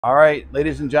All right,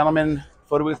 ladies and gentlemen,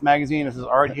 Photo Booth Magazine. This is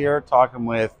Art here talking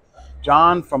with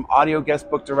John from Audio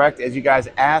Guestbook Direct. As you guys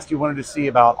asked, you wanted to see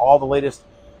about all the latest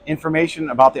information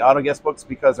about the audio guestbooks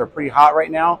because they're pretty hot right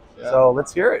now. Yeah. So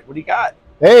let's hear it. What do you got?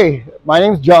 Hey, my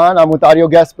name's John. I'm with Audio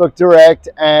Guestbook Direct.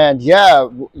 And yeah,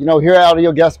 here at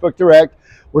Audio Guestbook Direct,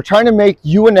 we're trying to make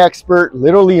you an expert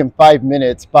literally in 5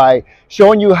 minutes by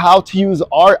showing you how to use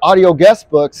our audio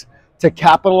guestbooks to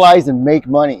capitalize and make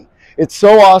money. It's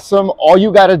so awesome. All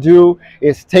you got to do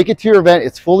is take it to your event.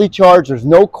 It's fully charged. There's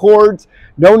no cords,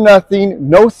 no nothing,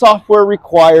 no software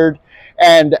required.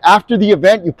 And after the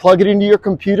event, you plug it into your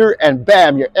computer and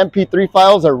bam, your MP3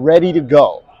 files are ready to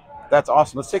go. That's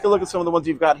awesome. Let's take a look at some of the ones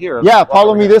you've got here. Yeah,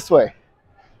 follow me this way.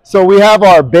 So we have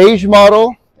our beige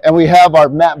model and we have our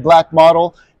matte black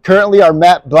model. Currently, our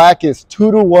matte black is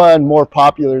 2-to-1 more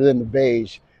popular than the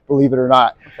beige, believe it or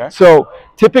not. Okay. So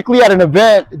typically at an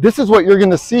event, this is what you're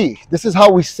going to see. This is how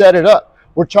we set it up.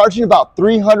 We're charging about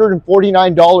 $349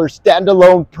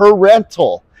 standalone per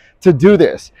rental to do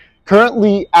this.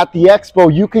 Currently at the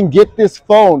Expo, you can get this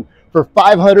phone for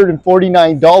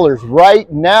 $549 right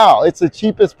now. It's the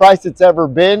cheapest price it's ever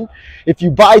been. If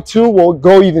you buy 2, we'll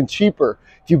go even cheaper.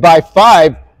 If you buy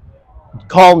 5,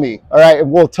 call me, all right,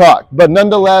 and we'll talk. But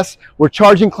nonetheless, we're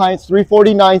charging clients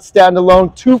 $349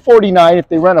 standalone, $249 if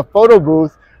they rent a photo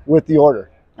booth with the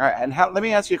order. All right, and let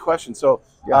me ask you a question. So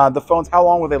the phones, how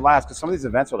long will they last? Because some of these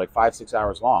events are like 5-6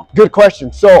 hours long. Good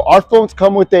question. So our phones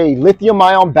come with a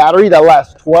lithium-ion battery that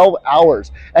lasts 12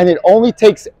 hours, and it only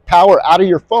takes power out of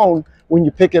your phone when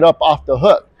you pick it up off the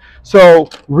hook. So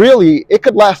really, it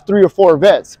could last 3 or 4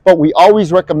 events, but we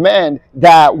always recommend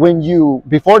that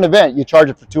before an event, you charge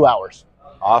it for 2 hours.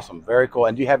 Awesome, very cool.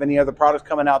 And do you have any other products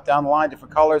coming out down the line,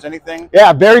 different colors, anything?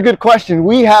 Yeah, very good question.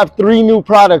 We have 3 new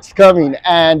products coming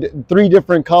and 3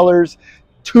 different colors,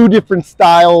 2 different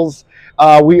styles.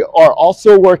 We are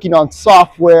also working on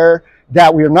software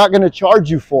that we are not going to charge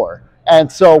you for.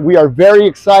 And so we are very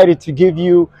excited to give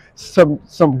you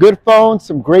some good phones,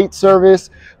 some great service.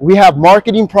 We have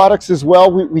marketing products as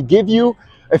well. We give you,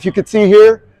 if you could see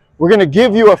here, we're going to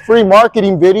give you a free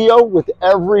marketing video with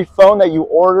every phone that you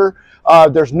order.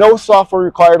 There's no software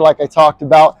required like I talked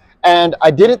about. And I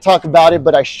didn't talk about it,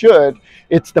 but I should.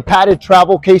 It's the padded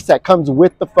travel case that comes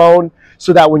with the phone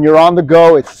so that when you're on the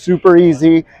go, it's super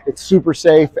easy, it's super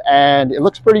safe, and it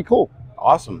looks pretty cool.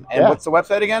 Awesome. And what's the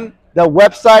website again? The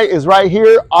website is right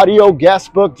here,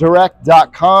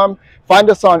 audioguestbookdirect.com. Find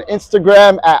us on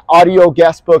Instagram at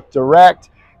audioguestbookdirect.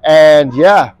 And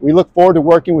yeah, we look forward to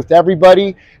working with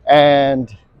everybody.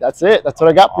 And that's it. That's what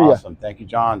I got for you. Awesome. Thank you,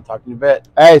 John. Talk to you in a bit.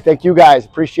 Hey, thank you guys.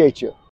 Appreciate you.